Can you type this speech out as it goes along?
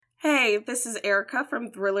Hey, this is Erica from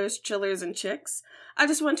Thrillers, Chillers, and Chicks. I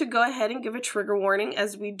just want to go ahead and give a trigger warning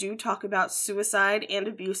as we do talk about suicide and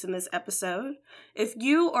abuse in this episode. If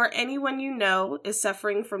you or anyone you know is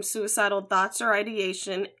suffering from suicidal thoughts or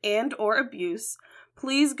ideation and or abuse,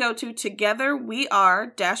 please go to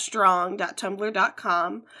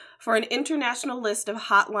togetherweare-strong.tumblr.com for an international list of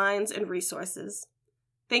hotlines and resources.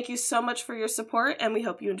 Thank you so much for your support, and we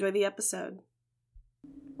hope you enjoy the episode.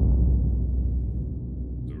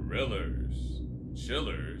 Thrillers,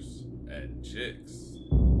 Chillers, and Chicks.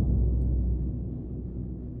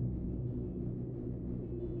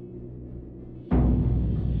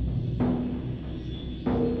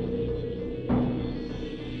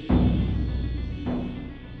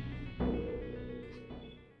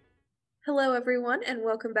 Hello, everyone, and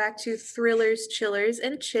welcome back to Thrillers, Chillers,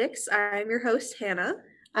 and Chicks. I'm your host, Hannah.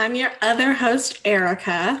 I'm your other host,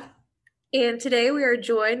 Erica. And today we are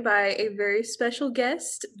joined by a very special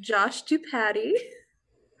guest, Josh Dupatti.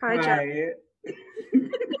 Hi, Josh.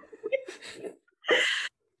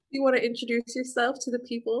 You want to introduce yourself to the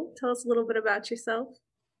people? Tell us a little bit about yourself.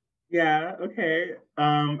 Yeah, okay.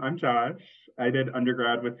 I'm Josh. I did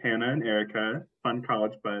undergrad with Hannah and Erica, fun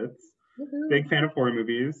college buds. Woohoo. Big fan of horror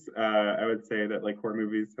movies. I would say that like horror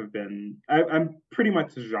movies have been. I'm pretty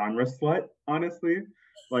much a genre slut, honestly.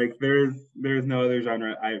 Like there's no other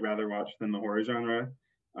genre I'd rather watch than the horror genre.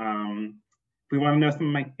 If we want to know some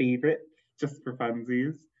of my favorites, just for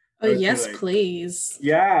funsies. Oh yes, please.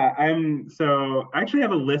 Yeah, I actually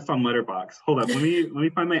have a list on Letterboxd. Hold up, let me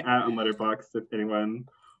find my ad on Letterboxd if anyone.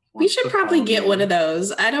 We should probably get one of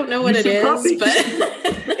those. I don't know what it is, but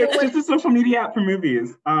it's just a social media app for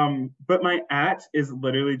movies. But my at is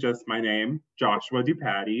literally just my name, Joshua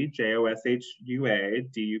Dupatti, Joshua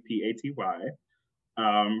Dupaty.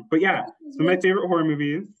 But yeah, some of my favorite horror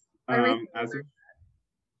movies. As of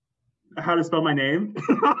how to spell my name.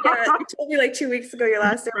 Yeah, you told me like 2 weeks ago your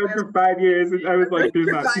last name. For 5 years, and I was like, there's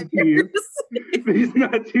not two T's. There's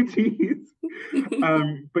not two T's.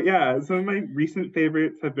 But yeah, some of my recent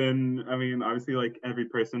favorites have been, I mean, obviously like every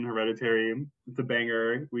person, Hereditary, it's a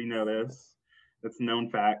banger. We know this. That's known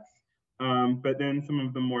facts. But then some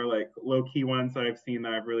of the more like low-key ones that I've seen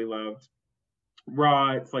that I've really loved.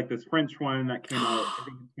 Raw, it's like this French one that came out, I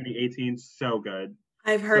think in 2018. So good.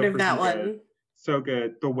 I've heard of that one. So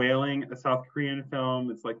good. The Wailing, a South Korean film.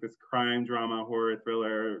 It's like this crime, drama, horror,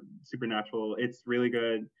 thriller, supernatural. It's really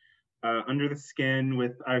good. Under the Skin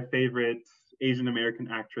with our favorite Asian American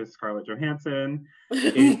actress, Scarlett Johansson.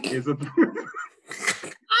 It's a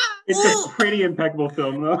pretty impeccable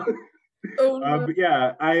film, though. Oh, no. But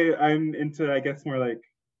yeah, I'm into, I guess, more like,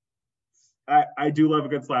 I do love a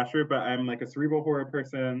good slasher, but I'm like a cerebral horror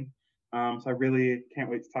person. So I really can't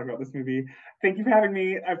wait to talk about this movie. Thank you for having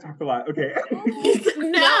me. I've talked a lot. Okay.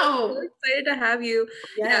 No, we're excited to have you.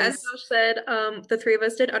 Yes. Yeah, as Josh said, the three of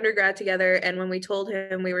us did undergrad together, and when we told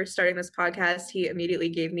him we were starting this podcast, he immediately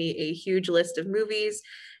gave me a huge list of movies,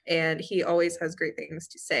 and he always has great things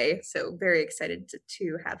to say. So very excited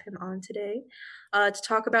to have him on today to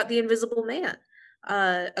talk about The Invisible Man.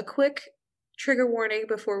 A quick trigger warning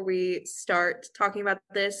before we start talking about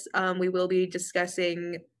this. We will be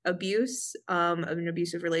discussing abuse, an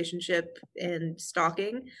abusive relationship, and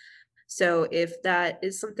stalking. So if that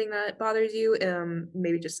is something that bothers you,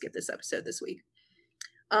 maybe just skip this episode this week.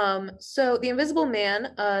 So The Invisible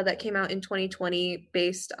Man, that came out in 2020,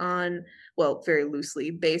 based on, well, very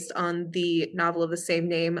loosely based on the novel of the same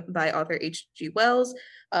name by author H.G. Wells,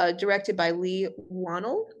 directed by Leigh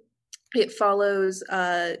Whannell. It follows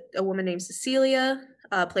a woman named Cecilia,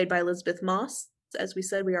 played by Elizabeth Moss. As we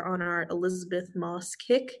said, we are on our Elizabeth Moss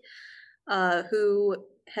kick, who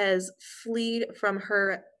has fled from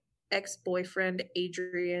her ex-boyfriend,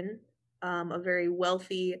 Adrian, a very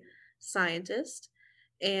wealthy scientist.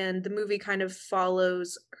 And the movie kind of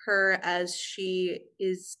follows her as she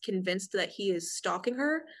is convinced that he is stalking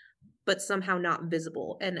her, but somehow not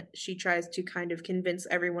visible. And she tries to kind of convince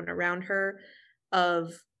everyone around her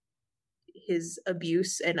of his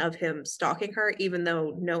abuse and of him stalking her, even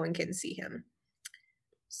though no one can see him.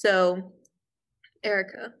 So,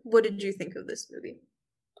 Erica, what did you think of this movie?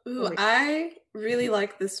 Ooh, I really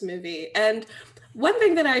like this movie. And one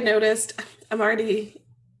thing that I noticed, I'm already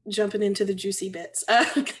jumping into the juicy bits.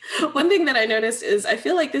 One thing that I noticed is I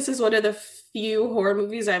feel like this is one of the few horror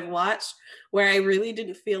movies I've watched where I really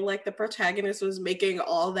didn't feel like the protagonist was making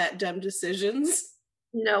all that dumb decisions.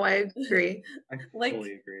 No, I agree. I Like,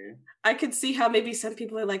 fully agree. I could see how maybe some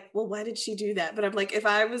people are like, well, why did she do that? But I'm like, if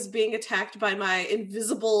I was being attacked by my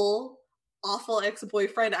invisible, awful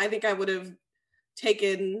ex-boyfriend, I think I would have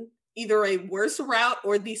taken either a worse route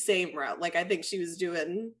or the same route. Like, I think she was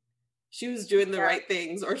doing she was doing the right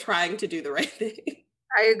things or trying to do the right thing.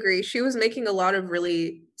 I agree. She was making a lot of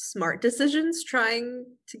really smart decisions trying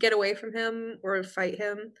to get away from him or fight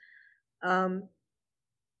him.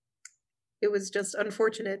 It was just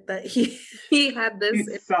unfortunate that he had this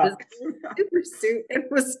super suit and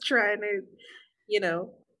was trying to, you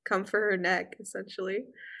know, come for her neck, essentially.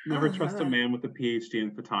 Never trust a man with a PhD in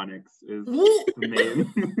photonics is the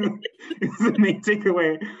main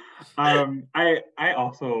takeaway. I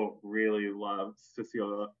also really loved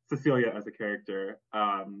Cecilia as a character.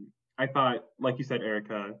 I thought, like you said,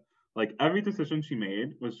 Erica, like every decision she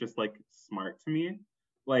made was just like smart to me.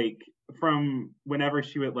 Like from whenever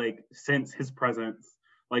she would like sense his presence,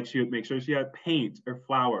 like she would make sure she had paint or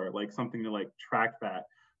flour, like something to like track that.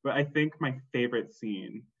 But I think my favorite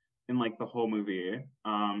scene in like the whole movie,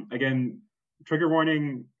 again, trigger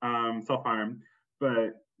warning, self-harm,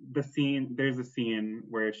 but there's a scene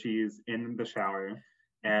where she's in the shower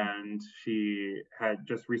and she had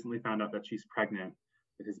just recently found out that she's pregnant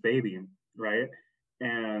with his baby, right?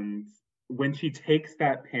 And when she takes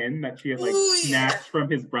that pin that she had like snatched from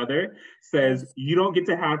his brother, says, "You don't get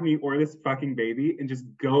to have me or this fucking baby," and just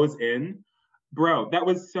goes in. Bro, that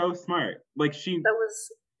was so smart. Like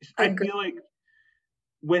I feel like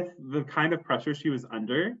with the kind of pressure she was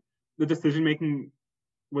under, the decision making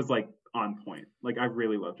was like on point. Like I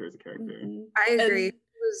really loved her as a character. I agree.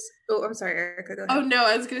 I'm sorry, Erica, go ahead. Oh no,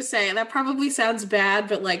 I was gonna say, and that probably sounds bad,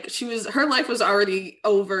 but like her life was already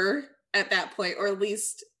over at that point, or at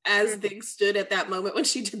least as things stood at that moment when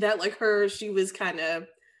she did that. Like she was kind of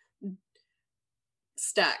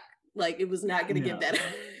stuck. Like it was not gonna get better.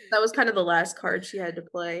 That was kind of the last card she had to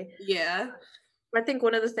play. Yeah. I think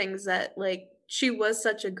one of the things that like she was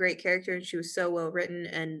such a great character and she was so well written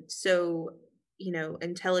and so, you know,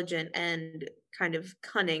 intelligent and kind of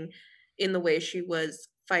cunning in the way she was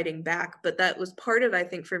fighting back. But that was part of, I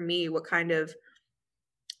think, for me, what kind of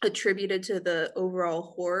attributed to the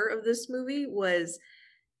overall horror of this movie was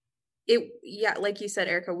like you said,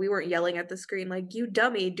 Erica, we weren't yelling at the screen like, "You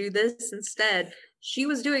dummy, do this instead." She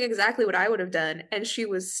was doing exactly what I would have done, and she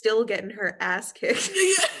was still getting her ass kicked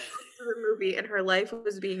in the movie, and her life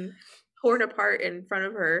was being torn apart in front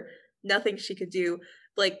of her. Nothing she could do.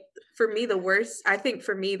 Like for me,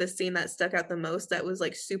 the scene that stuck out the most, that was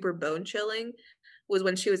like super bone chilling, was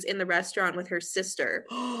when she was in the restaurant with her sister.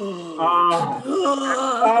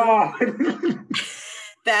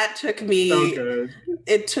 That took me. So good.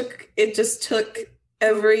 It just took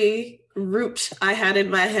every root I had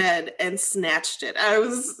in my head and snatched it. I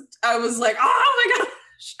was like, oh my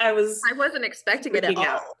gosh! I wasn't expecting it at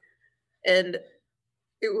all, and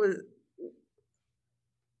it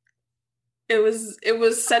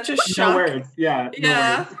was such a shock. No words. Yeah.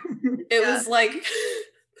 Yeah. It was like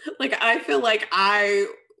I feel like I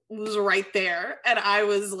was right there, and I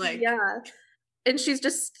was like, yeah. And she's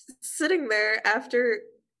just sitting there after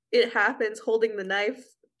it happens, holding the knife,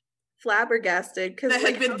 flabbergasted, because that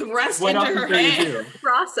had been thrust into her hand.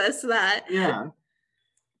 Process that. Yeah.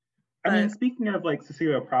 I mean, speaking of like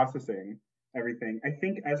Cecilia processing everything, I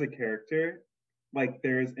think as a character, like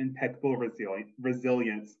there's impeccable resilience.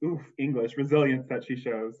 Resilience that she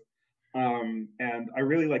shows. And I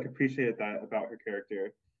really like appreciated that about her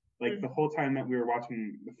character. Like the whole time that we were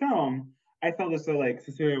watching the film, I felt as though like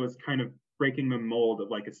Cecilia was kind of breaking the mold of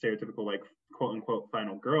like a stereotypical like quote unquote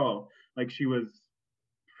final girl. Like she was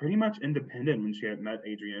pretty much independent when she had met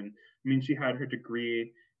Adrian. I mean, she had her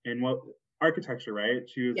degree in architecture, right?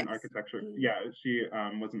 She was an architecture. Yeah, she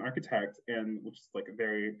was an architect, and which is like a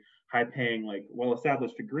very high-paying, like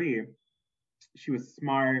well-established degree. She was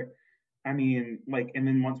smart. I mean, like, and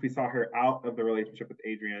then once we saw her out of the relationship with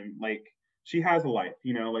Adrian, like she has a life,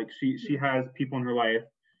 you know, like she has people in her life.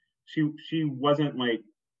 She wasn't like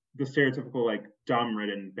the stereotypical like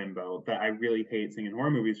dumb-ridden bimbo that I really hate seeing in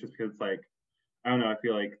horror movies, just because like I don't know, I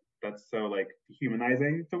feel like that's so like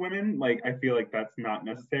humanizing to women. Like I feel like that's not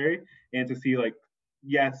necessary. And to see like,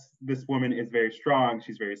 yes, this woman is very strong,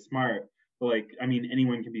 she's very smart, but like I mean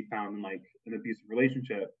anyone can be found in like an abusive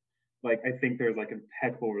relationship. Like I think there's like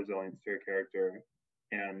impeccable resilience to her character.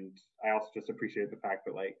 And I also just appreciate the fact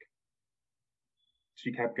that like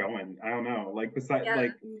she kept going. I don't know. Like besides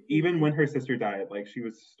like even when her sister died, like she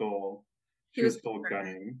was still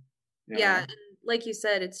gunning. Yeah. Like you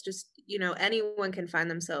said, it's just, you know, anyone can find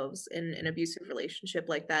themselves in an abusive relationship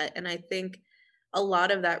like that. And I think a lot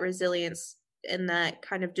of that resilience and that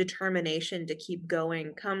kind of determination to keep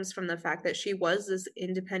going comes from the fact that she was this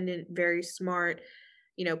independent, very smart,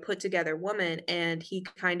 you know, put together woman, and he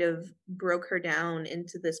kind of broke her down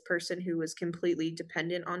into this person who was completely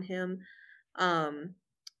dependent on him,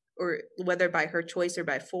 or whether by her choice or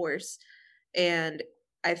by force. And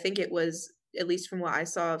I think it was, at least from what I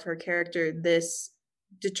saw of her character, this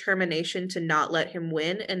determination to not let him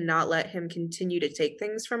win and not let him continue to take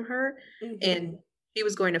things from her. And she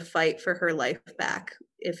was going to fight for her life back.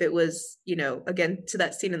 If it was, you know, again, to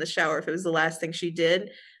that scene in the shower, if it was the last thing she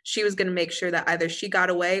did, she was going to make sure that either she got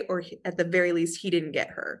away or at the very least he didn't get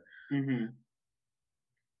her.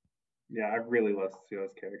 Yeah, I really love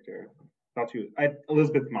Cecilia's character. Thought she was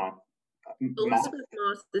Elizabeth Moss. Elizabeth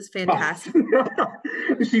Moss is fantastic.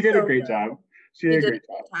 She did a great job. She did a great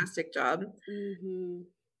job. Fantastic job.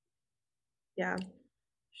 Yeah.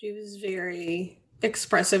 She was very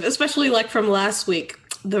expressive, especially like from last week.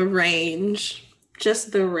 The range.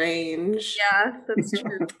 Just the range. Yeah, that's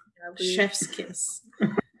true. Chef's kiss.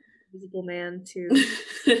 Invisible Man too.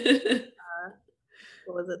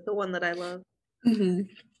 What was it? The one that I love.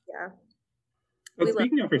 Yeah. But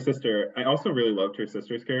speaking of her sister, I also really loved her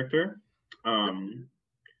sister's character.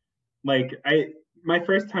 My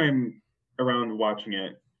first time around watching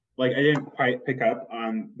it, like I didn't quite pick up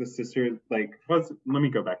on the sister. Let me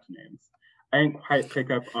go back to names. I didn't quite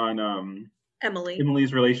pick up on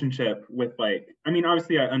Emily's relationship with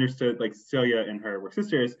obviously I understood like Cecilia and her were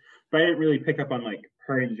sisters, but I didn't really pick up on like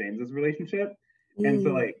her and James's relationship. And so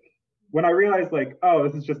like when I realized like, oh,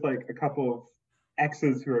 this is just like a couple of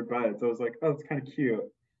exes who are buds, I was like, oh, it's kind of cute.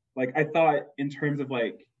 Like I thought in terms of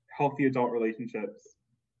like healthy adult relationships,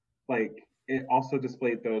 like it also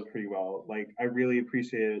displayed those pretty well. Like I really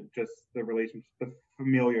appreciated just the relationship, the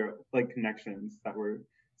familiar like connections that were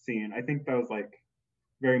seen. I think that was like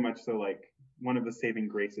very much so like one of the saving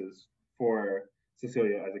graces for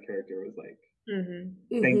Cecilia as a character was like,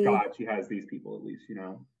 thank God she has these people at least, you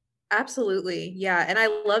know? Absolutely. Yeah. And I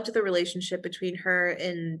loved the relationship between her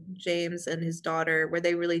and James and his daughter, where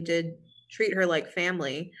they really did treat her like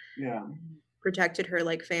family. Yeah. Protected her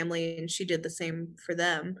like family, and she did the same for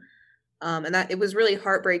them. And that it was really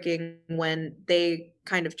heartbreaking when they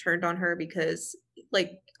kind of turned on her, because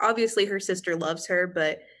like obviously her sister loves her,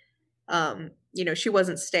 but you know, she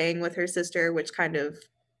wasn't staying with her sister, which kind of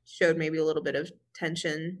showed maybe a little bit of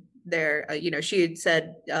tension there. You know, she had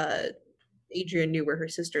said Adrian knew where her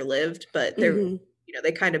sister lived, but they're you know,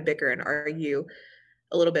 they kind of bicker and argue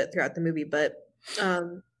a little bit throughout the movie. But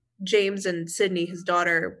James and Sydney, his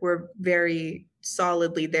daughter, were very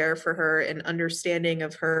solidly there for her and understanding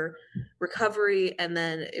of her recovery. And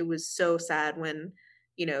then it was so sad when,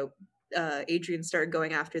 you know, Adrian started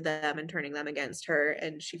going after them and turning them against her,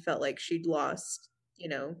 and she felt like she'd lost, you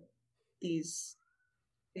know, these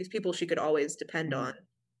people she could always depend on.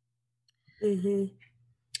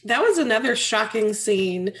 That was another shocking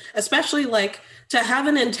scene, especially like to have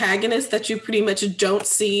an antagonist that you pretty much don't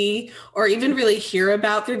see or even really hear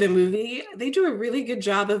about through the movie. They do a really good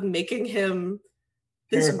job of making him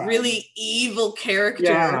this really evil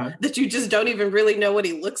character that you just don't even really know what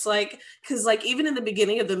he looks like. Because like even in the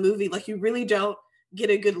beginning of the movie, like you really don't get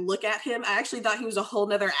a good look at him. I actually thought he was a whole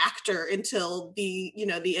nother actor until the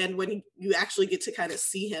end when you actually get to kind of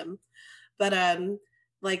see him. But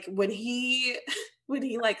like when he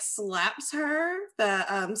like slaps her,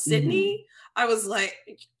 the Sydney, I was like,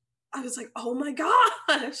 oh my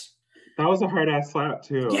gosh. That was a hard ass slap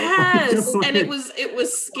too. Yes. And it was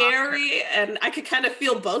scary, and I could kind of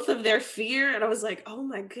feel both of their fear, and I was like, oh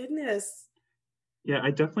my goodness. Yeah,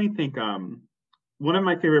 I definitely think one of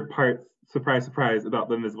my favorite parts, surprise, about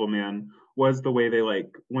The Invisible Man was the way they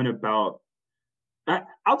like went about.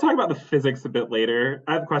 I'll talk about the physics a bit later.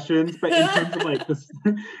 I have questions, but in terms of like this,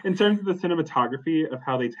 in terms of the cinematography of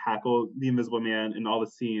how they tackle the Invisible Man in all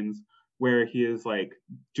the scenes where he is like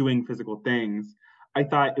doing physical things, I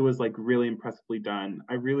thought it was like really impressively done.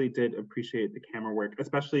 I really did appreciate the camera work,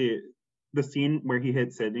 especially the scene where he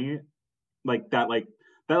hit Sydney,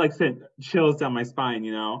 that sent chills down my spine,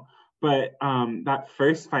 you know. But that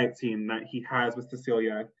first fight scene that he has with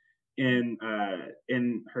Cecilia in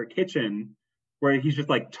her kitchen, where he's just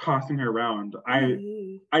like tossing her around,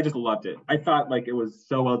 I just loved it. I thought like it was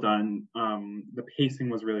so well done. The pacing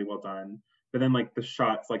was really well done. But then like the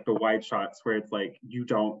shots, like the wide shots where it's like you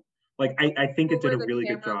don't like I think it did a really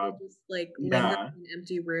good job. Just like linger in an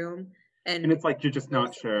empty room and it's like you're just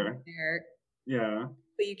not sure. There, yeah.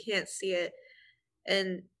 But you can't see it.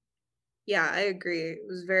 And yeah, I agree. It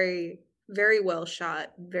was very, very well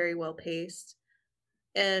shot, very well paced.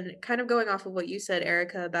 And kind of going off of what you said,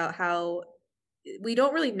 Erica, about how we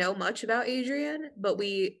don't really know much about Adrian, but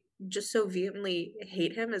we just so vehemently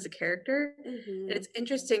hate him as a character. And it's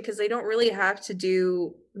interesting because they don't really have to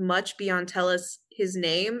do much beyond tell us his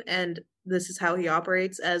name and this is how he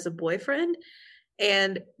operates as a boyfriend.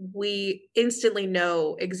 And we instantly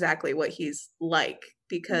know exactly what he's like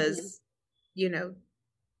because, you know,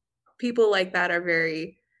 people like that are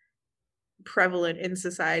very prevalent in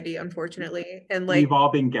society, unfortunately. And like we've all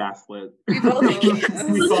been gaslit. we've all been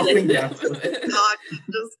We've all been gaslit. not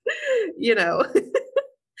just, you know.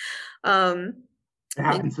 It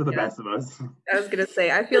happens to the best of us. I was gonna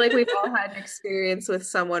say, I feel like we've all had an experience with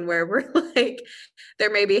someone where we're like, they're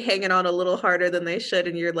maybe hanging on a little harder than they should,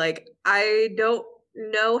 and you're like, I don't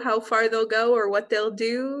know how far they'll go or what they'll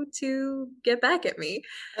do to get back at me.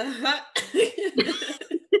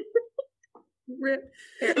 Rip.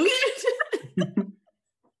 It's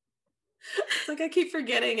like I keep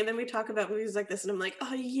forgetting, and then we talk about movies like this, and I'm like,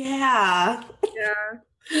 oh yeah.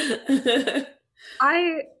 Yeah.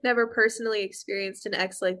 I never personally experienced an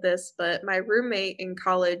ex like this, but my roommate in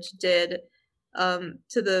college did, to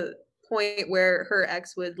the point where her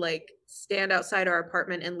ex would like stand outside our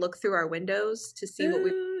apartment and look through our windows to see what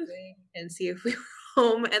we were doing and see if we were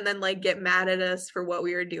home, and then like get mad at us for what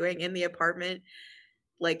we were doing in the apartment.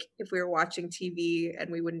 Like if we were watching TV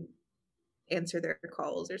and we wouldn't answer their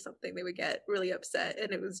calls or something, they would get really upset.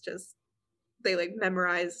 And it was just, they like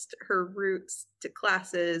memorized her routes to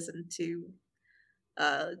classes and to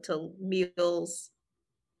meals.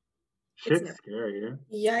 Shit's scary.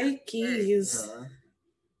 Yikes.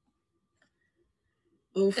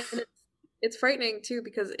 Yeah. Oof. And it's frightening too,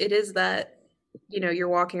 because it is that, you know, you're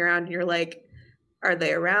walking around and you're like, are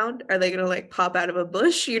they around? Are they gonna like pop out of a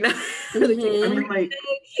bush? You know? I mean, like,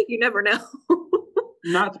 you never know.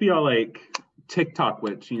 not to be all like TikTok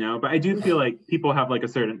witch, you know, but I do feel like people have like a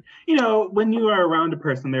certain, you know, when you are around a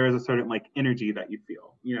person, there is a certain like energy that you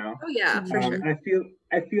feel, you know. Oh yeah, for sure.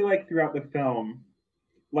 I feel like throughout the film,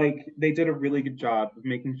 like they did a really good job of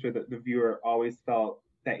making sure that the viewer always felt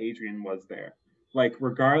that Adrian was there. Like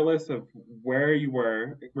regardless of where you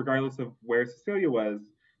were, regardless of where Cecilia was,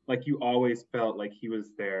 like you always felt like he was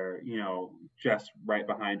there, you know, just right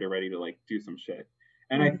behind her, ready to like do some shit.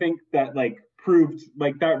 And I think that like proved,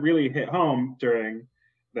 like that really hit home during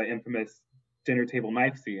the infamous dinner table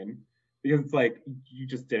knife scene, because it's like you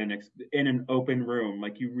just didn't in an open room,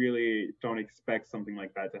 like you really don't expect something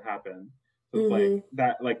like that to happen. So it's like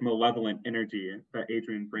that like malevolent energy that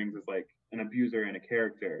Adrian brings as like an abuser and a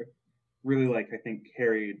character really like I think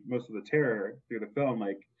carried most of the terror through the film.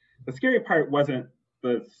 Like the scary part wasn't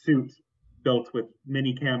the suit built with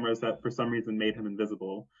mini cameras that for some reason made him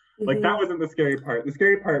invisible. Like that wasn't the scary part. The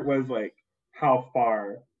scary part was like how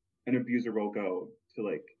far an abuser will go to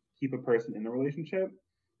like keep a person in a relationship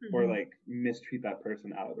or like mistreat that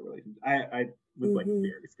person out of the relationship. I was like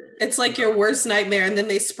very scared. It's like your worst nightmare, and then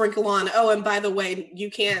they sprinkle on, oh, and by the way,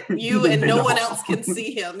 you and no one else can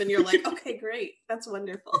see him, and you're like, okay, great, that's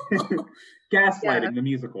wonderful. Gaslighting, the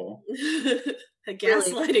musical.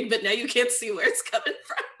 Gaslighting, but now you can't see where it's coming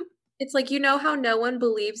from. It's like, you know how no one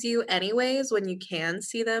believes you anyways when you can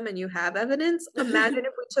see them and you have evidence? Imagine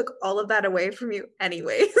if we took all of that away from you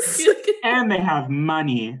anyways. And they have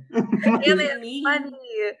money. And they have money.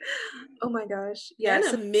 Oh my gosh.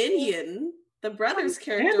 Yes. And a minion. The brother's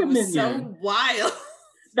character was so wild.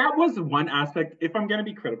 That was one aspect. If I'm going to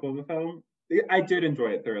be critical of the film, I did enjoy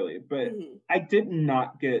it thoroughly, but I did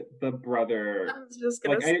not get the brother. I was just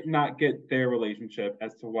gonna I did not get their relationship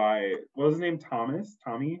as to why. What was his name? Tommy.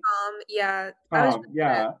 Yeah. I was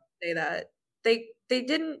say that they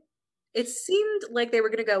didn't. It seemed like they were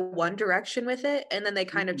gonna go one direction with it, and then they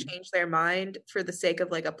kind of changed their mind for the sake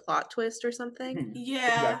of like a plot twist or something.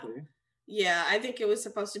 Yeah. Exactly. Yeah, I think it was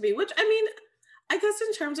supposed to be. Which I mean, I guess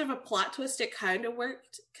in terms of a plot twist, it kind of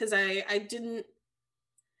worked because I didn't.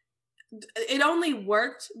 It only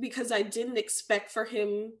worked because I didn't expect for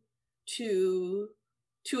him to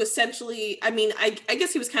essentially, I mean, I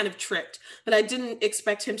guess he was kind of tricked, but I didn't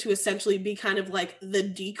expect him to essentially be kind of like the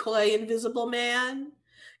decoy Invisible Man.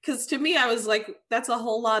 Because to me, I was like, that's a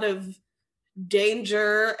whole lot of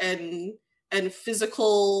danger and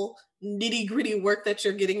physical nitty gritty work that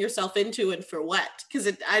you're getting yourself into, and for what?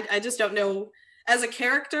 Because I just don't know. As a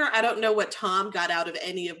character, I don't know what Tom got out of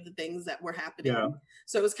any of the things that were happening. Yeah.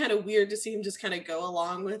 So it was kind of weird to see him just kind of go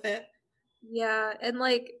along with it. Yeah, and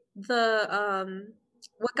like the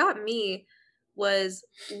what got me was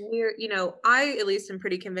weird, you know, I at least am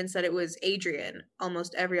pretty convinced that it was Adrian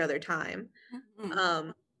almost every other time.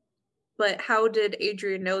 But how did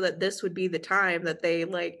Adrian know that this would be the time that they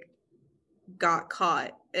like got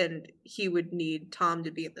caught and he would need Tom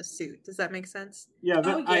to be in the suit? Does that make sense? Yeah,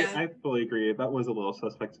 I fully agree. That was a little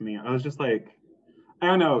suspect to me. I was just like, I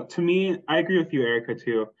don't know. To me, I agree with you, Erica,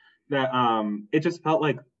 too, that it just felt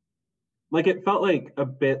like it felt like a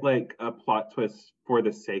bit like a plot twist for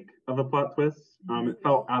the sake of a plot twist. It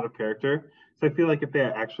felt out of character. So I feel like if they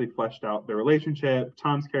had actually fleshed out their relationship,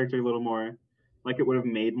 Tom's character a little more, like it would have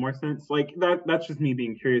made more sense. Like that's just me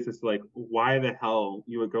being curious as to like why the hell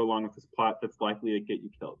you would go along with this plot that's likely to get you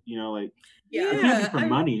killed. You know, like Yeah. it can't be for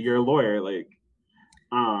money. You're a lawyer, like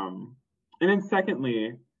and then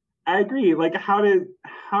secondly, I agree. Like how did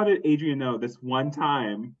Adrian know this one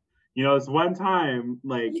time? You know, this one time,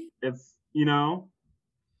 like it's, you know.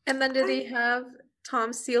 And then did he have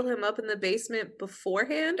Tom seal him up in the basement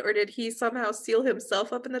beforehand, or did he somehow seal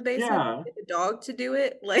himself up in the basement Yeah. with the dog to do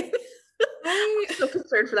it? Like, I'm so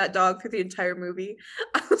concerned for that dog through the entire movie.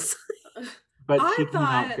 I was But I she came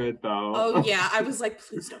out good though. Oh yeah, I was like,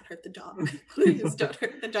 please don't hurt the dog. Please don't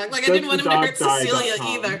hurt the dog. Like I Does didn't want the him to dog hurt die, Cecilia Tom?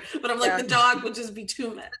 either. But I'm like, Yeah. the dog would just be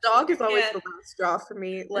too much. the dog is always Yeah. the last straw for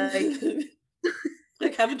me. Like,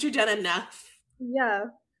 like, haven't you done enough? yeah.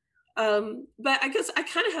 But I guess I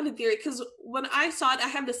kind of had a theory because when I saw it, I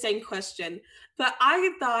had the same question. But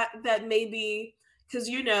I thought that maybe because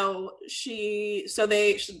you know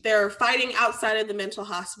they're fighting outside of the mental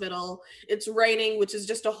hospital. It's raining, which is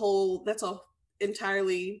just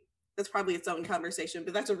that's probably its own conversation.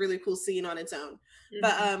 But that's a really cool scene on its own.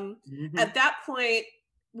 But at that point,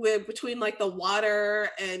 between like the water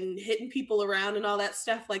and hitting people around and all that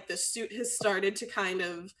stuff, like the suit has started to kind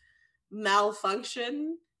of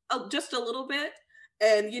malfunction just a little bit,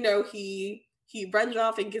 and you know he runs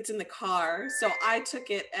off and gets in the car. So I took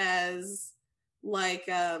it as like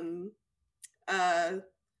because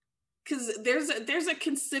there's a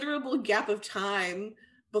considerable gap of time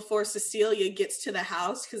before Cecilia gets to the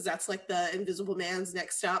house, because that's like the Invisible Man's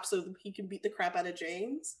next stop, so he can beat the crap out of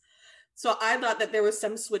James. So I thought that there was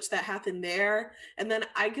some switch that happened there. And then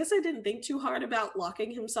I guess I didn't think too hard about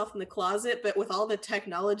locking himself in the closet, but with all the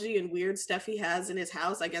technology and weird stuff he has in his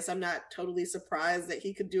house, I guess I'm not totally surprised that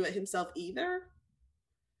he could do it himself either.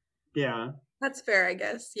 Yeah. That's fair, I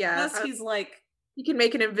guess. Yeah. Plus he's like, he can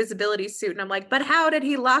make an invisibility suit, and I'm like, but how did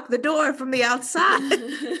he lock the door from the outside?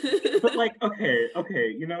 But like, okay,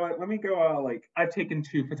 you know what? Let me go all like, I've taken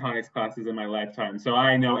 2 photonics classes in my lifetime, so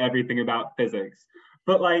I know everything about physics.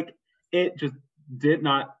 But like, it just did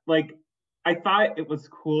not, like, I thought it was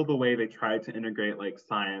cool the way they tried to integrate like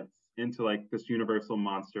science into like this Universal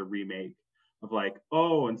Monster remake of like,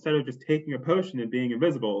 oh, instead of just taking a potion and being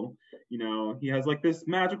invisible, you know, he has like this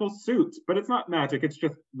magical suit, but it's not magic, it's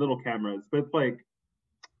just little cameras. But it's like,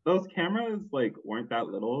 those cameras like weren't that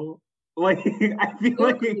little. Like, I feel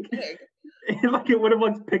like it would have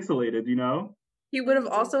looked pixelated, you know? He would have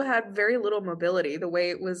also had very little mobility, the way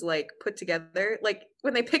it was like put together. Like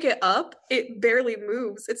when they pick it up, it barely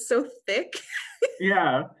moves. It's so thick.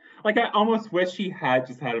 Yeah. Like I almost wish he had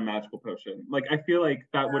just had a magical potion. Like I feel like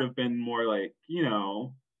that would have been more like, you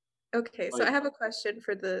know. Okay, so I have a question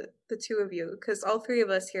for the 2 of you, because all 3 of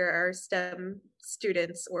us here are STEM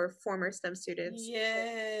students or former STEM students.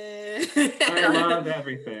 Yeah. I love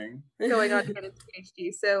everything. Going on to get a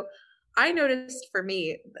PhD. So I noticed for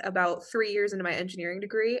me about 3 years into my engineering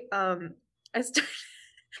degree, I started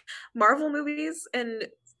Marvel movies and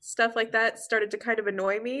stuff like that started to kind of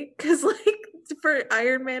annoy me, because like for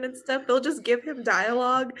Iron Man and stuff, they'll just give him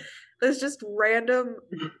dialogue that's just random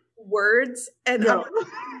words, and No.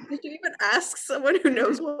 did you even ask someone who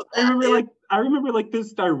knows what I remember like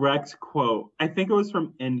this direct quote. I think it was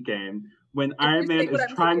from Endgame when Iron Man is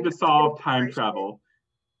trying to solve time travel.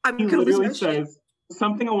 He literally says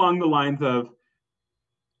something along the lines of,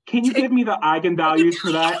 "Can you give me the eigenvalues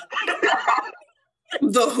for that?"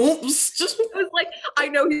 The hoops. I was like, I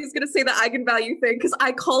know he's gonna say the eigenvalue thing, because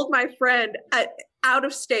I called my friend out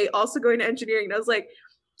of state, also going to engineering, and I was like,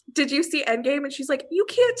 did you see Endgame? And she's like, you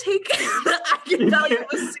can't take the eigenvalue of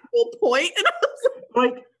a single point. And I was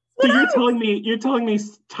like, so you're telling me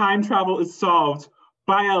time travel is solved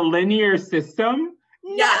by a linear system?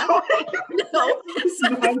 Yeah. No.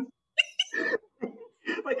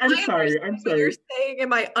 Like, I'm sorry. You're saying in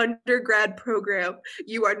my undergrad program,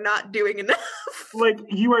 you are not doing enough. Like,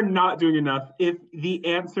 you are not doing enough if the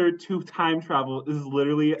answer to time travel is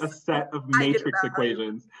literally a set of matrix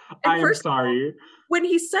equations. I am sorry. When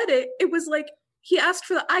he said it, it was like he asked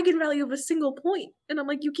for the eigenvalue of a single point. And I'm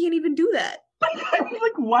like, you can't even do that. I was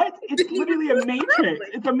like, what? It's literally a matrix.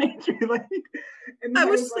 It's a matrix. Like, and I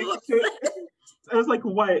was like, so upset. I was like,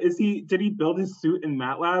 what? Did he build his suit in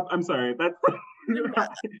MATLAB? I'm sorry. That's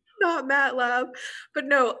not MATLAB. But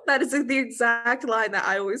no, that is the exact line that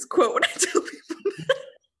I always quote when I tell people that.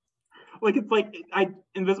 Like, it's like,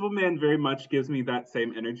 Invisible Man very much gives me that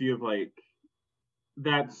same energy of like,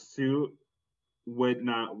 that suit would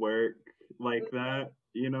not work like that,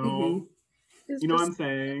 you know? Mm-hmm. You know what I'm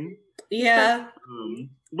saying? Yeah.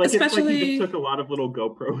 Like, especially, it's like he just took a lot of little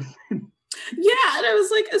GoPros. Yeah, and I was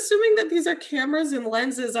like, assuming that these are cameras and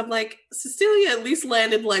lenses, I'm like, Cecilia at least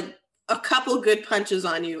landed like a couple good punches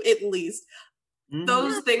on you, at least.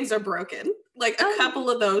 Those things are broken. Like a couple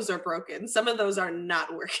of those are broken. Some of those are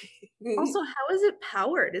not working. Also, how is it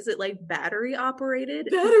powered? Is it like battery operated?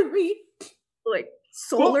 Battery. Like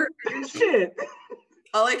solar? Shit.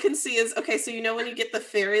 All I can see is, okay, so you know when you get the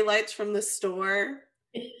fairy lights from the store?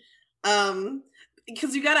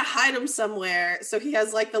 Because you gotta hide them somewhere. So he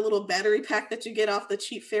has like the little battery pack that you get off the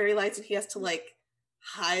cheap fairy lights, and he has to like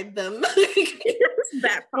hide them.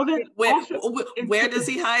 Where does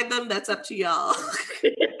he hide them? That's up to y'all.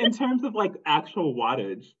 In terms of like actual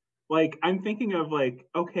wattage, like I'm thinking of like,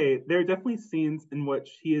 okay, there are definitely scenes in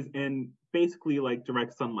which he is in basically like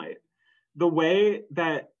direct sunlight. The way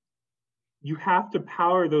that you have to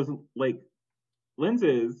power those like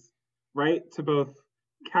lenses, right, to both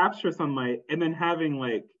capture sunlight and then having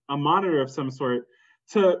like a monitor of some sort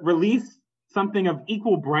to release something of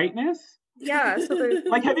equal brightness. Yeah. So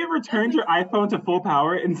like, have you ever turned your iPhone to full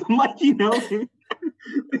power and like, you know, it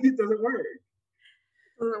doesn't work.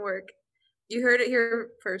 Doesn't work. You heard it here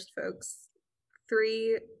first, folks.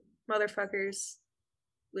 3 motherfuckers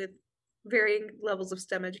with varying levels of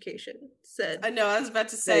STEM education said. I know, I was about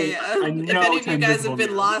to say, if any of you guys have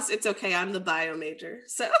been lost, it's okay, I'm the bio major,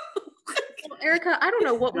 so. Well, Erica, I don't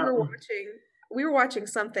know what we were watching. We were watching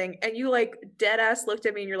something, and you like dead ass looked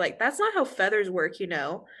at me and you're like, that's not how feathers work, you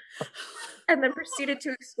know? And then proceeded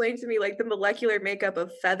to explain to me like the molecular makeup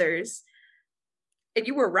of feathers. And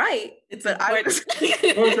you were right. It's but I was what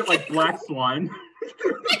was it, like Black Swan?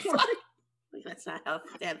 That's not how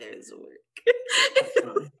feathers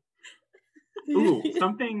work. Ooh,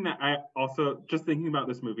 something that I also, just thinking about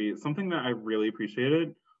this movie, something that I really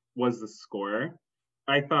appreciated was the score.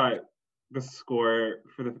 I thought the score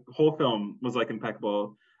for the whole film was like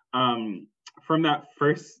impeccable. From that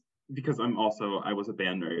first, because I was a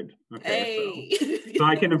band nerd. Okay, hey. so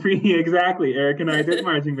I can appreciate, exactly, Eric and I did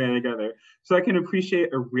marching band together. So I can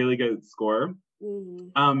appreciate a really good score.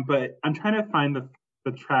 Mm-hmm. But I'm trying to find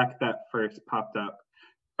the track that first popped up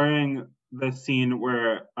during the scene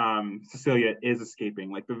where Cecilia is escaping,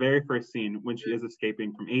 like the very first scene when she is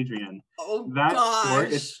escaping from Adrian. Oh, that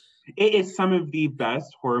gosh. Score it is some of the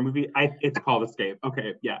best horror movie. It's called Escape.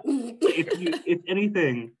 Okay, yeah. if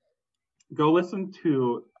anything, go listen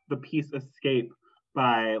to the piece Escape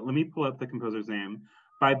by, let me pull up the composer's name,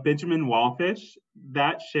 by Benjamin Wallfish.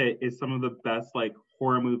 That shit is some of the best like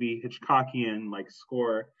horror movie Hitchcockian like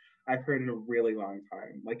score I've heard in a really long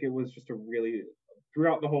time. Like it was just a really,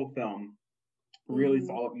 throughout the whole film, really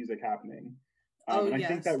solid music happening. And I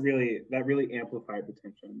think that really amplified the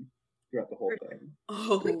tension throughout the whole thing.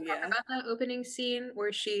 Oh, yeah. About that opening scene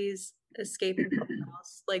where she's escaping from the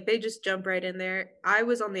house, like they just jump right in there. I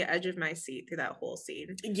was on the edge of my seat through that whole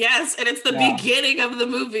scene. Yes, and it's the beginning of the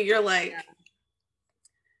movie. You're like,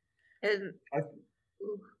 and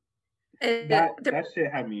that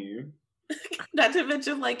shit had me. Not to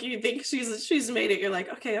mention, like, you think she's made it. You're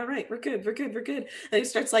like, okay, all right, we're good. And he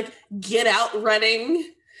starts like get out running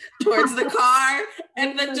towards the car,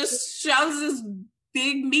 and then just shoves his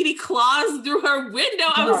big meaty claws through her window.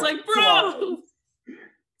 I was like, bro,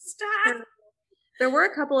 stop. There were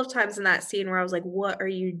a couple of times in that scene where I was like, what are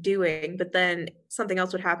you doing? But then something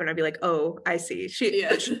else would happen. I'd be like, oh, I see. She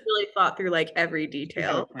really thought through like every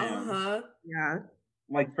detail. Yeah.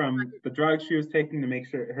 Like from the drugs she was taking to make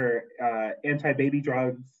sure her anti-baby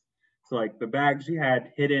drugs. So like the bag she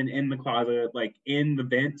had hidden in the closet, like in the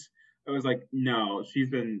vent. I was like, no, she's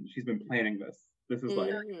been planning this. This is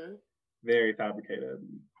like very fabricated.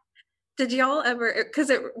 Did y'all ever,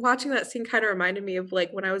 because watching that scene kind of reminded me of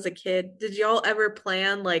like when I was a kid, did y'all ever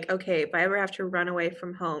plan like, okay, if I ever have to run away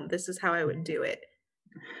from home, this is how I would do it?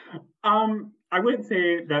 I wouldn't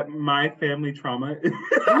say that my family trauma is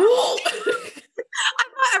I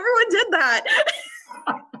thought everyone did that.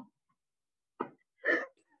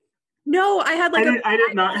 No, I had like I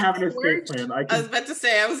did not have an escape plan. I was about to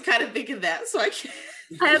say, I was kind of thinking that, so I can't.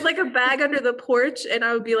 I had like a bag under the porch, and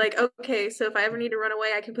I would be like, okay, so if I ever need to run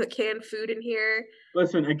away, I can put canned food in here.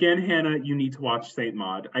 Listen, again, Hannah, you need to watch Saint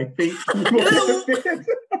Maud. I think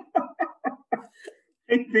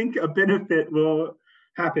a benefit will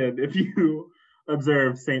happen if you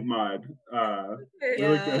observe Saint Maud.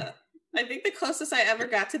 Really good. I think the closest I ever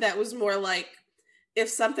got to that was more like if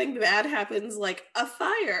something bad happens, like a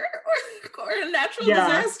fire or a natural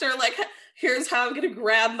disaster, like here's how I'm gonna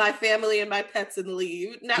grab my family and my pets and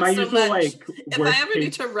leave. Not my so usual, much like, if I ever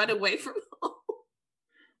need to run away from home.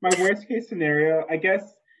 My worst case scenario, I guess,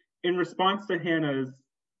 in response to Hannah's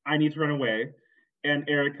I need to run away, and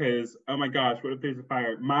Erica's, oh my gosh, what if there's a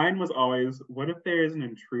fire? Mine was always, what if there is an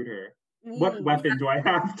intruder? What weapon do I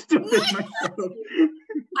have to defend myself?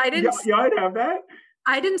 I didn't. Y'all have that?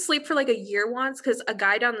 I didn't sleep for like a year once because a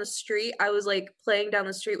guy down the street, I was like playing down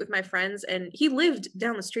the street with my friends and he lived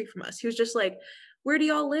down the street from us. He was just like, where do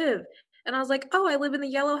y'all live? And I was like, oh, I live in the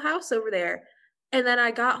yellow house over there. And then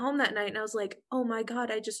I got home that night and I was like, oh my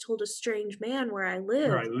God, I just told a strange man where I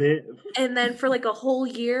live. And then for like a whole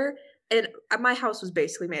year, and my house was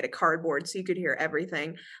basically made of cardboard, so you could hear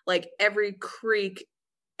everything. Like every creak,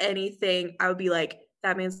 anything, I would be like,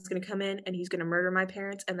 that man's gonna come in and he's gonna murder my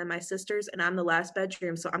parents and then my sisters, and I'm the last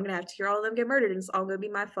bedroom, so I'm gonna have to hear all of them get murdered, and it's all gonna be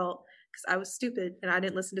my fault because I was stupid and I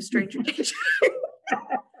didn't listen to Stranger Danger.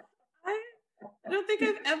 I don't think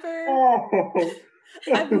I've ever. Oh.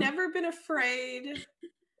 I've never been afraid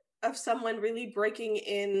of someone really breaking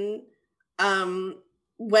in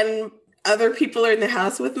when other people are in the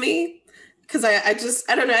house with me. Because I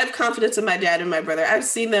don't know, I have confidence in my dad and my brother. I've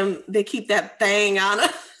seen them, they keep that thing on.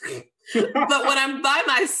 But when I'm by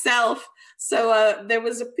myself, so there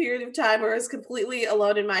was a period of time where I was completely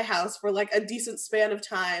alone in my house for like a decent span of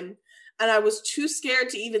time. And I was too scared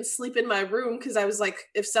to even sleep in my room because I was like,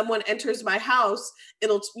 if someone enters my house,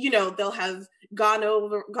 it'll, they'll have gone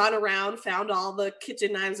around, found all the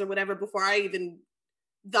kitchen knives or whatever before I even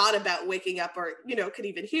thought about waking up or, could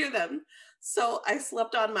even hear them. So I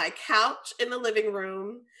slept on my couch in the living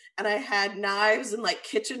room and I had knives and like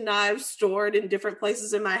kitchen knives stored in different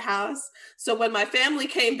places in my house. So when my family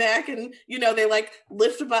came back and, they like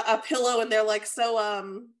lift a pillow and they're like,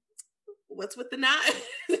 so, what's with the knife?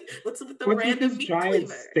 What's with the random meat giant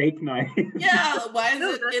cleaver? Steak knife? Yeah, why is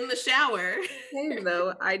it in the shower? Same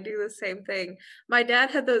though, I do the same thing. My dad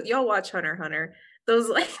had those. Y'all watch Hunter x Hunter? Those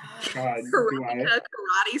like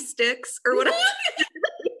karate sticks or whatever.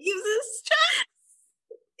 He uses.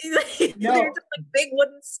 No. They're just like big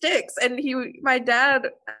wooden sticks, and my dad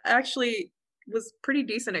actually was pretty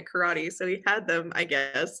decent at karate, so he had them, I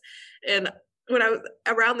guess. And when I was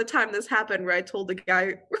around the time this happened, where I told the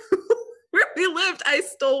guy where we lived, I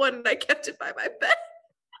stole one and I kept it by my bed.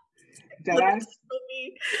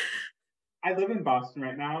 I live in Boston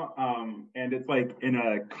right now, and it's like in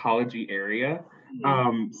a collegey area.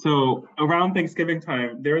 So around Thanksgiving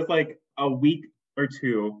time, there was like a week or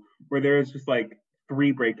two where there was just like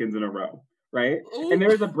 3 break-ins in a row, right? Ooh. And there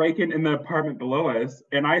was a break-in in the apartment below us,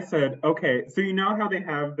 and I said, okay, so you know how they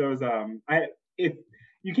have those, if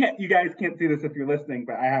you guys can't see this if you're listening,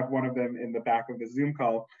 but I have one of them in the back of the Zoom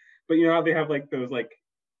call. But you know how they have like those like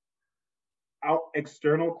out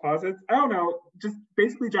external closets? I don't know, just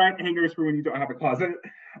basically giant hangers for when you don't have a closet.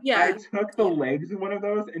 Yeah. I took the legs of one of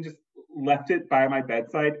those and just left it by my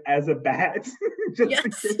bedside as a bat.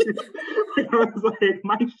 Just I was like,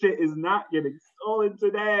 my shit is not getting stolen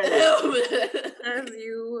today. As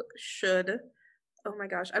you should. Oh my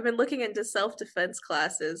gosh. I've been looking into self-defense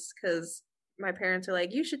classes because my parents are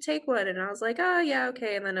like, you should take one. And I was like, oh yeah,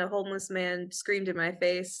 okay. And then a homeless man screamed in my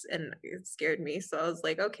face and it scared me. So I was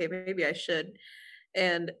like, okay, maybe I should.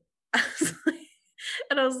 And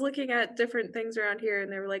I was looking at different things around here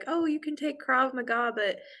and they were like, oh, you can take Krav Maga,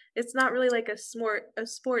 but it's not really like a sport.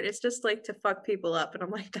 It's just like to fuck people up. And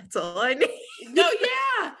I'm like, that's all I need. No,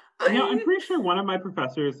 yeah. I'm pretty sure one of my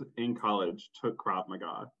professors in college took Krav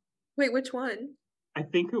Maga. Wait, which one? I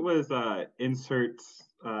think it was insert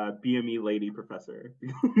BME lady professor.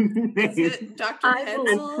 Is it Dr.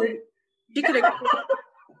 Hensel? She could have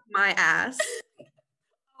my ass.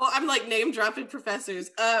 Oh, I'm like name dropping professors.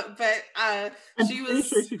 But she was.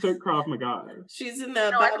 Sure she took Krav Maga. She's in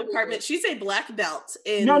the bio department. She's a black belt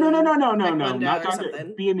in. No, not Dr.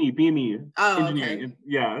 BME. Oh, engineering. Okay.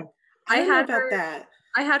 Yeah. I had about that.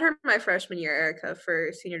 I had her my freshman year, Erica,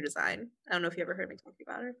 for senior design. I don't know if you ever heard me talking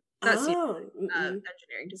about her. Not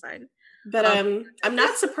engineering design. But I'm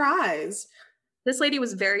not surprised. This lady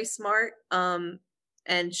was very smart, and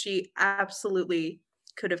she absolutely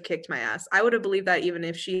could have kicked my ass. I would have believed that even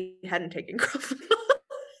if she hadn't taken Krav Maga.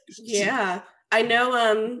 Yeah. I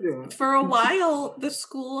know for a while the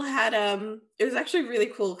school had it was actually really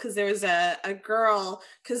cool because there was a girl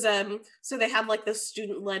because so they had like the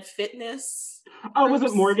student-led fitness. Oh, was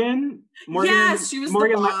it Morgan? Yes, she was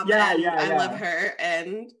Morgan. The bomb. I love her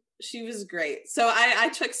and she was great. So I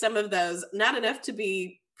took some of those, not enough to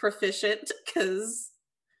be proficient because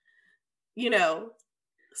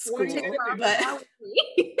school, but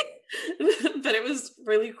but it was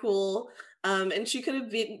really cool. And she could have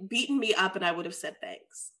beaten me up and I would have said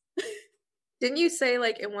thanks. Didn't you say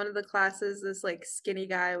like in one of the classes this like skinny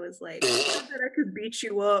guy was like, I bet I could beat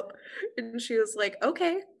you up, and she was like,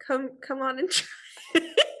 okay, come on and try.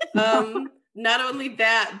 Not only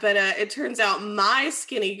that, but it turns out my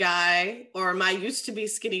skinny guy, or my used to be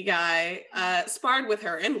skinny guy, sparred with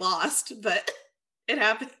her and lost, but it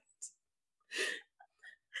happened.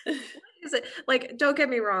 Is it like? Don't get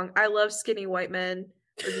me wrong. I love skinny white men,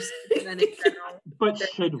 or just skinny men in general. But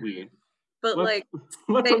should we? But Let's, like,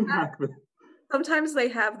 let's they unpack this. sometimes they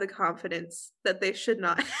have the confidence that they should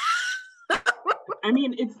not. I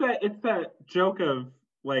mean, it's that joke of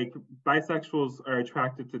like bisexuals are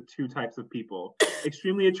attracted to two types of people: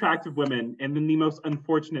 extremely attractive women, and then the most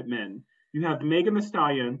unfortunate men. You have Megan Thee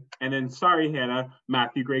Stallion, and then sorry Hannah,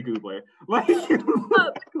 Matthew Gray Goobler. Like, like,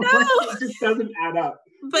 it just doesn't add up.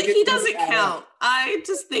 But Like, he it doesn't add count. up. I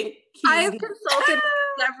just think I've consulted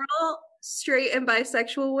several straight and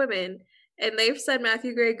bisexual women, and they've said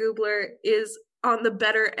Matthew Gray Goobler is on the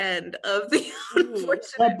better end of the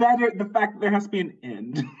unfortunate. The fact that there has to be an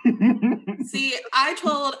end. See,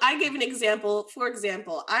 I gave an example. For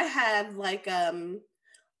example, I had like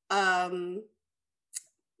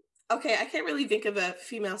okay, I can't really think of a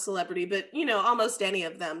female celebrity, but almost any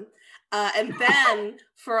of them. And then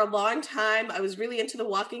for a long time, I was really into The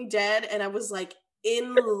Walking Dead, and I was like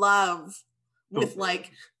in love with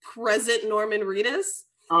like present Norman Reedus.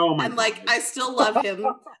 Oh my and like God. I still love him,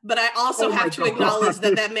 but I also Oh my have to God. acknowledge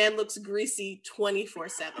that man looks greasy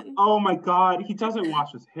 24/7. Oh my God, he doesn't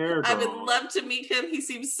wash his hair, girl. I would love to meet him. He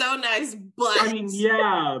seems so nice, but I mean,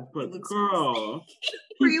 yeah, he but looks girl.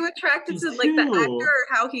 Were you attracted to like the too. actor or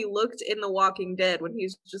how he looked in The Walking Dead when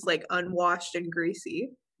he's just like unwashed and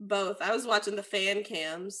greasy? both. I was watching the fan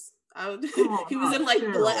cams. Oh, he was in like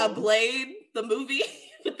Cheryl. Blade, the movie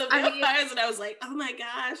with the I mean- vampires, and I was like, oh my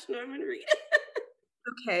gosh, Norman Reedus.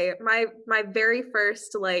 Okay, my very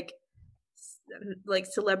first like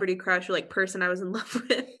celebrity crush or like person I was in love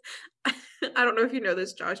with. I don't know if you know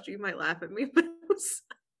this, Josh. You might laugh at me, but it was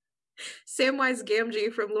Samwise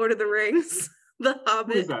Gamgee from Lord of the Rings, The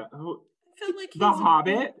Hobbit. Who is that? Oh, I felt like The he's-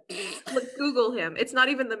 Hobbit? Like, Google him. It's not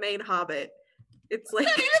even the main Hobbit. It's like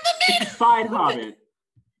Not even the main Side Hobbit.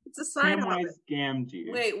 it's a side Hobbit. Samwise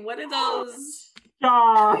Gamgee. Wait, what are those?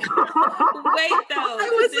 Stop. Wait, though. I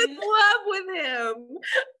was in love with him.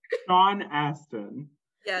 Sean Astin.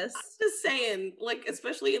 Yes. Just saying, like,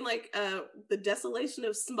 especially in like the desolation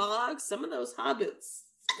of Smog, some of those hobbits.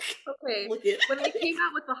 Okay. Look at When they came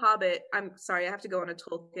out with The Hobbit, I'm sorry, I have to go on a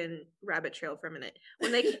Tolkien rabbit trail for a minute.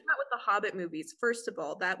 When they came out with the Hobbit movies, first of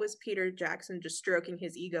all, that was Peter Jackson just stroking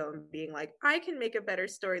his ego and being like, I can make a better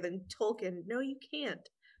story than Tolkien. No, you can't.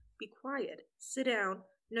 Be quiet. Sit down.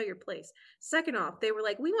 Know your place. Second off, they were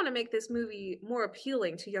like, we want to make this movie more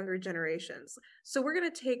appealing to younger generations. So we're going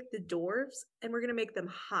to take the dwarves and we're going to make them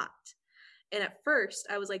hot. And at first,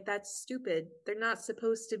 I was like, that's stupid. They're not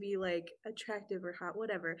supposed to be like attractive or hot,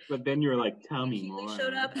 whatever. But then you're like, tell me He more.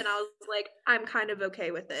 showed up and I was like, I'm kind of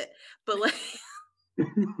okay with it. But like,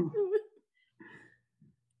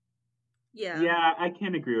 yeah. Yeah, I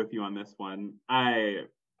can't agree with you on this one. I'm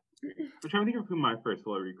trying to think of who my first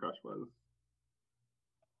celebrity crush was.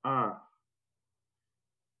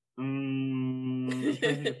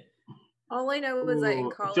 All I know was that in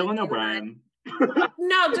college, Dylan you and I- O'Brien.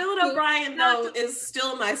 No, Dylan O'Brien though is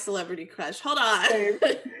still my celebrity crush. Hold on.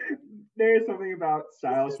 There's something about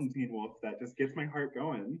Styles from Teen Wolf that just gets my heart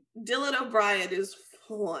going. Dylan O'Brien is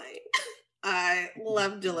fine. I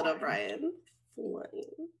love Dylan O'Brien. Fine.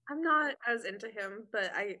 I'm not as into him,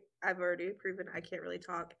 but I've already proven I can't really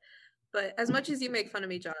talk. But as much as you make fun of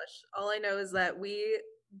me, Josh, all I know is that we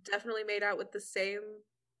definitely made out with the same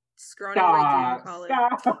scrawny white dude in college.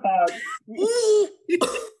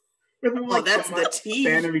 Oh, that's the tea.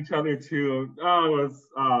 Fan of each other too. It was,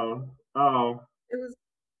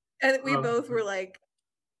 and we both were like,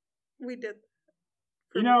 we did.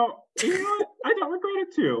 You know what? I don't regret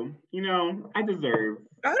it too. I deserve.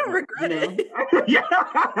 I don't regret it. Yeah.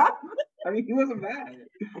 I mean, he wasn't bad.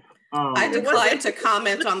 I decline to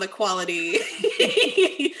comment on the quality.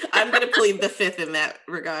 I'm going to plead the fifth in that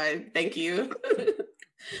regard. Thank you.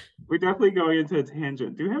 We're definitely going into a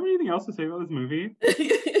tangent. Do we have anything else to say about this movie?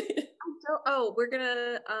 We're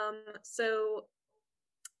gonna so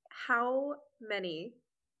how many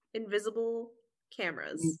invisible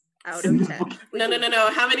cameras out of 10? No.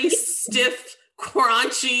 How many stiff,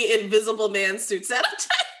 crunchy, invisible man suits out of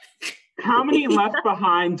 10? How many left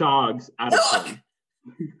behind dogs out of 10?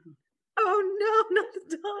 Oh no, not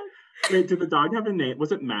the dog. Wait, did the dog have a name?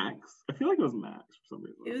 Was it Max? I feel like it was Max for some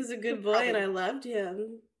reason. He was a good boy and I loved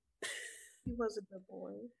him. He was a good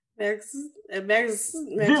boy. Max Zeus.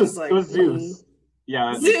 was like, It was Zeus.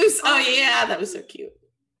 Yeah. Zeus. Oh yeah, that was so cute.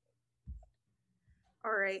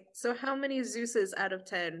 All right. So how many Zeuses out of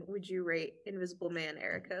 10 would you rate Invisible Man,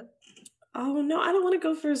 Erica? Oh no, I don't want to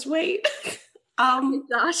go first. Wait.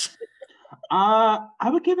 Josh. I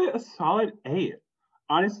would give it a solid 8.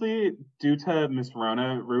 Honestly, due to Miss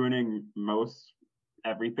Rona ruining most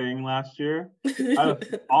everything last year. Out of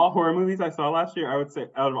all horror movies I saw last year, I would say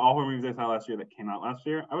out of all horror movies I saw last year that came out last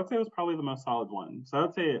year, I would say it was probably the most solid one. So I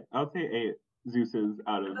would say 8 Zeuses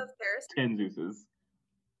out of 10 Zeuses.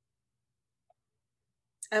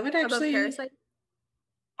 I would actually. Parasite?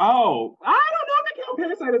 Oh, I don't know if I count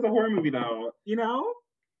Parasite as a horror movie though. You know,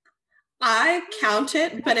 I count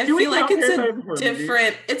it, but I Do we feel like count it's Parasite a as a horror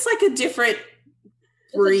different. It's like a different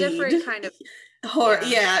breed. It's a different kind of horror.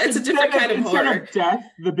 Yeah, it's a different kind of instead horror. of death,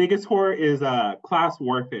 the biggest horror is class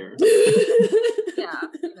warfare. yeah.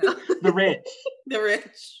 You know. The rich.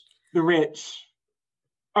 The rich.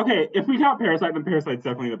 Okay, if we count Parasite, then Parasite's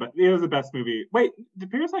definitely the best. It was the best movie. Wait, did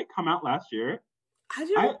Parasite come out last year?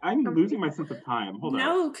 I'm losing my sense of time. Hold on.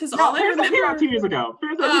 No, because all I Parasite remember. came out 2 years ago.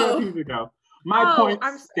 Parasite came out 2 years ago. My point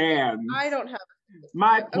stands. I don't have.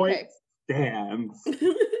 My point stands.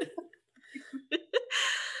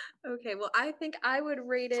 Okay, well, I think I would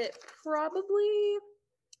rate it probably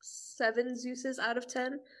 7 Zeuses out of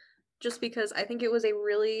 10, just because I think it was a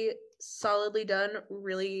really solidly done,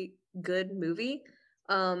 really good movie.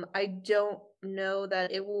 I don't know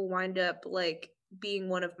that it will wind up like being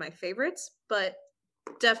one of my favorites, but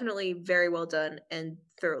definitely very well done and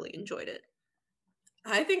thoroughly enjoyed it.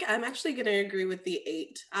 I think I'm actually going to agree with the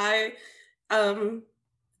 8. Out of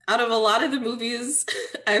a lot of the movies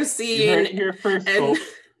I've seen, Here first, folks.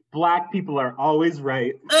 Black people are always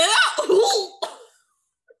right.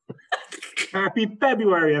 Happy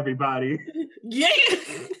February, everybody. Yeah.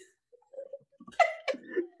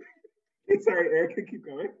 Sorry, Erica, keep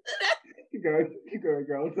going. Keep going,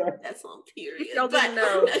 girl. Sorry. That's on period. Y'all didn't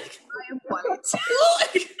know. I am white.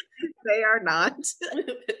 They are not.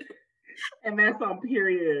 And that's on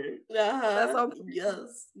period. That's on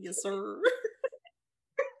yes, sir.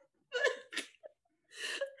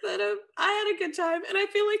 But I had a good time, and I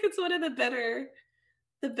feel like it's one of the better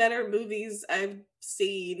movies I've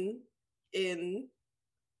seen in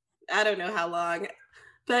I don't know how long,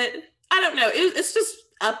 but I don't know. It's just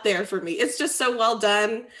up there for me. It's just so well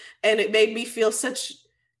done, and it made me feel such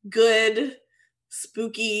good,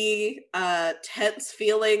 spooky, tense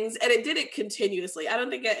feelings, and it did it continuously. I don't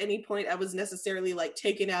think at any point I was necessarily like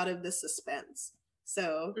taken out of the suspense.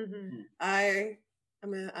 So I'm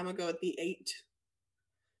gonna go with the 8.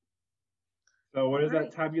 So what does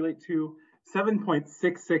that tabulate to?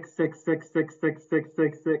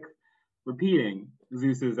 7.666666666. Repeating,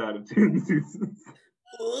 Zeuses out of 10 Zeuses.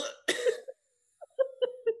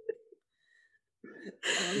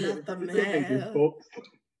 I'm not the man.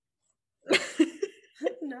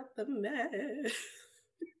 Not the man.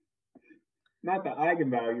 Not the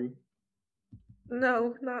eigenvalue.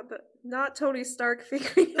 No, not Tony Stark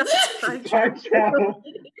figuring out time travel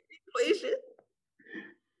equation.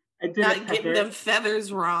 I did Not getting them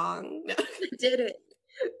feathers wrong. I did it.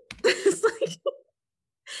 It's like,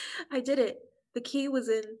 I did it. The key was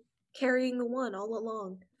in carrying the one all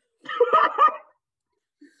along.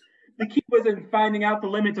 The key was in finding out the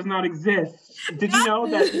limit does not exist. Did you know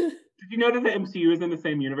that? Did you know that the MCU is in the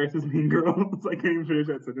same universe as Mean Girls? I can't even finish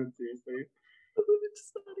that sentence seriously. The limit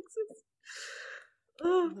does not exist.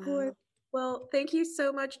 Oh boy. Well, thank you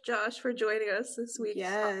so much, Josh, for joining us this week.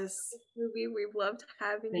 Yes. Movie. We've loved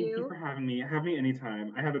having Thank you for having me. Have me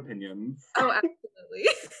anytime. I have opinions. Oh, absolutely.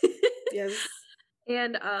 Yes.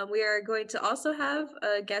 And we are going to also have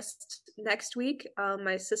a guest next week,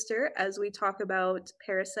 my sister, as we talk about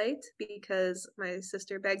Parasite, because my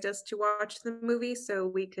sister begged us to watch the movie so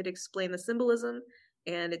we could explain the symbolism,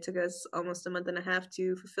 and it took us almost a month and a half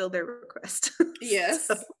to fulfill their request. Yes.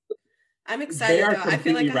 So, I'm excited. They are I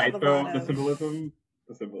feel like completely I have right, a though. lot The of symbolism.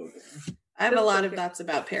 I have a lot of okay. thoughts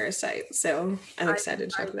about Parasite, so I'm excited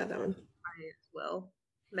to talk about that one. I as well.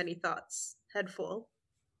 Many thoughts. Head full.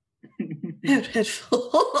 Head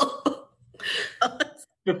full.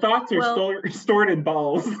 The thoughts are stored in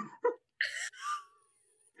balls.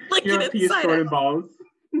 Like You know, it pee is inside stored in out. balls.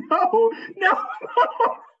 No.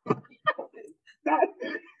 That,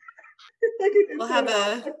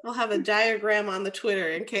 We'll have a diagram on the Twitter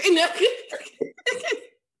in case. No.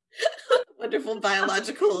 Wonderful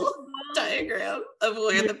biological diagram of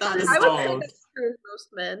where the thought is I would say stored. that's true of most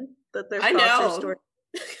men, that their I thoughts are know. stored.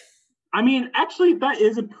 I mean, actually, that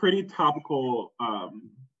is a pretty topical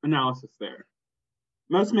analysis there.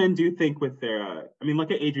 Most men do think with their. I mean,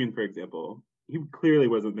 look at Adrian, for example. He clearly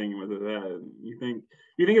wasn't thinking with his head. You think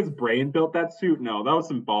his brain built that suit? No, that was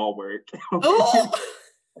some ball work. Oh.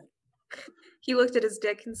 He looked at his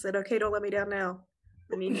dick and said, "Okay, don't let me down now.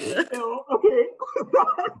 I need to." No, okay.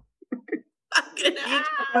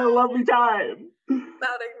 A lovely time.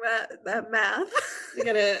 Spouting that math. You're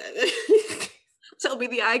gonna Tell me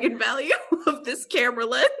the eigenvalue of this camera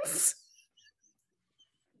lens.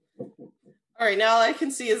 All right, now all I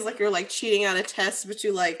can see is like you're like cheating on a test, but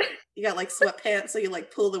you got like sweatpants, so you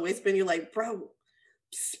like pull the waistband. You're like, bro,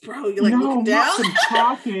 you're like looking down. No,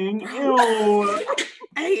 talking. Ew.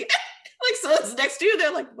 Hey, like someone's next to you.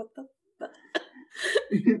 They're like, what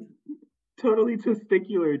the? Totally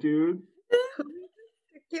testicular, dude.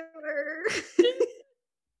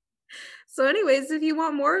 So anyways, if you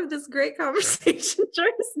want more of this great conversation, join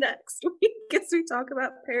us next week as we talk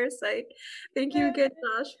about Parasite. Thank you again,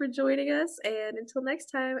 Josh, for joining us. And until next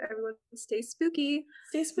time, everyone stay spooky.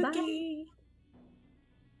 Stay spooky. Bye.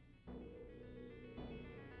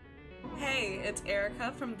 Hey, it's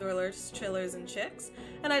Erica from Thrillers, Chillers, and Chicks,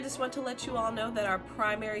 and I just want to let you all know that our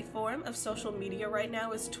primary form of social media right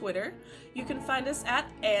now is Twitter. You can find us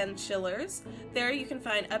at @AndChillers. There you can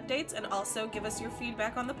find updates and also give us your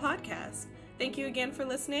feedback on the podcast. Thank you again for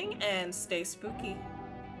listening, and stay spooky.